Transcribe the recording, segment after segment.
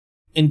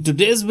In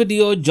today's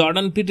video,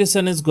 Jordan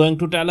Peterson is going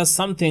to tell us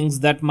some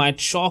things that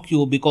might shock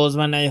you, because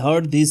when I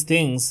heard these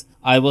things,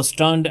 I was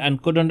stunned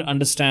and couldn't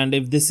understand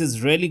if this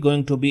is really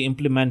going to be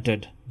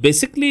implemented.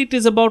 Basically, it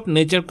is about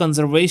nature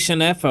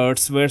conservation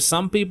efforts where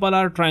some people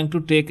are trying to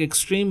take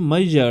extreme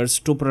measures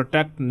to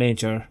protect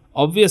nature.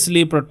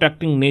 Obviously,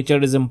 protecting nature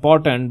is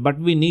important, but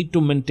we need to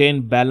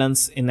maintain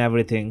balance in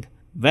everything.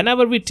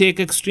 Whenever we take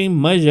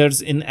extreme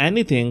measures in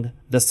anything,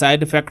 the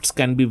side effects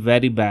can be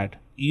very bad.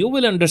 You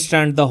will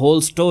understand the whole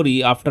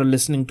story after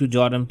listening to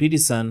Jordan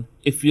Peterson.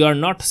 If you are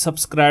not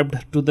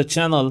subscribed to the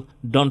channel,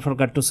 don't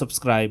forget to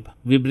subscribe.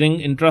 We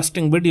bring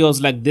interesting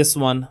videos like this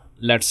one.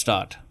 Let's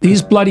start.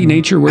 These bloody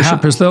nature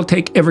worshippers, they'll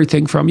take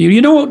everything from you. Do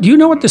you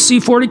know what the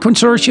C40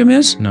 consortium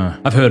is? No,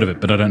 I've heard of it,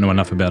 but I don't know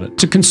enough about it.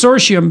 It's a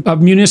consortium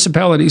of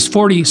municipalities,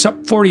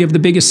 40 of the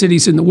biggest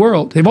cities in the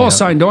world. They've all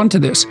signed on to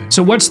this.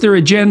 So what's their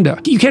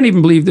agenda? You can't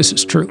even believe this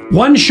is true.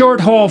 One short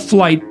haul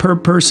flight per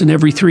person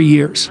every 3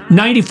 years.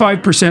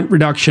 95%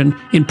 reduction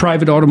in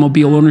private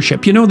automobile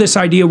ownership. You know this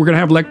idea we're going to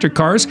have electric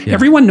cars? Yeah.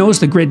 Everyone knows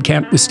the grid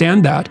can't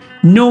withstand that.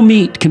 No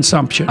meat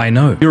consumption. I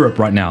know. Europe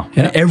right now.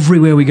 Yeah. And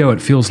everywhere we go,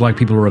 it feels like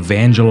people are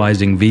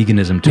evangelizing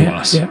veganism to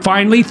us. Yeah.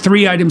 Finally,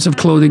 3 items of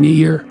clothing a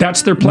year.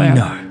 That's their plan.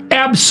 No.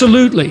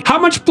 Absolutely. How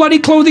much bloody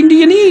clothing do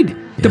you need?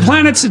 The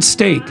planet's at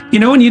stake,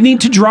 and you need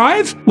to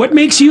drive? What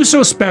makes you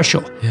so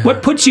special? Yeah.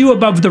 What puts you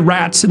above the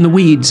rats and the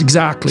weeds,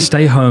 exactly?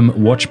 Stay home,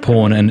 watch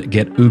porn, and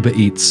get Uber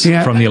Eats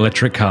from the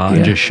electric car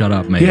and just shut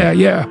up, maybe.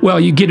 Yeah. Well,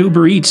 you get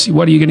Uber Eats,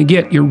 what are you going to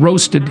get? You're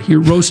roasted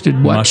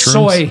what? Mushrooms?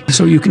 Soy,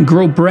 so you can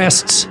grow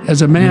breasts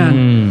as a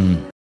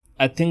man.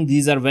 I think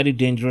these are very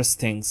dangerous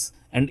things.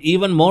 And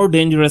even more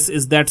dangerous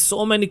is that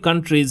so many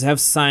countries have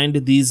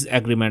signed these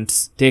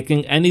agreements.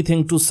 Taking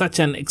anything to such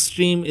an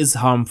extreme is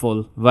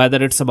harmful,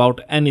 whether it's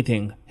about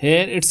anything.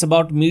 Here it's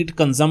about meat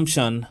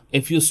consumption.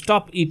 If you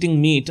stop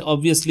eating meat,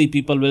 obviously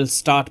people will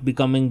start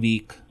becoming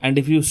weak. And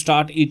if you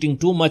start eating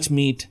too much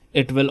meat,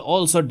 it will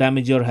also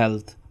damage your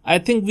health. I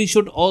think we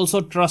should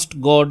also trust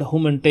God, who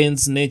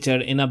maintains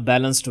nature in a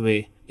balanced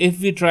way. If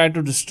we try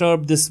to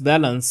disturb this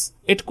balance,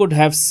 it could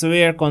have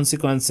severe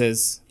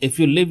consequences. If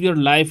you live your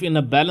life in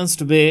a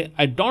balanced way,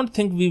 I don't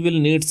think we will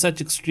need such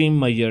extreme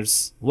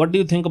measures. What do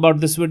you think about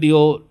this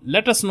video?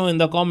 Let us know in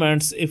the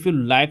comments. If you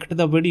liked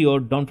the video,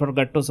 don't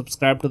forget to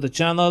subscribe to the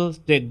channel.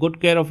 Take good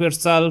care of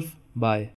yourself. Bye.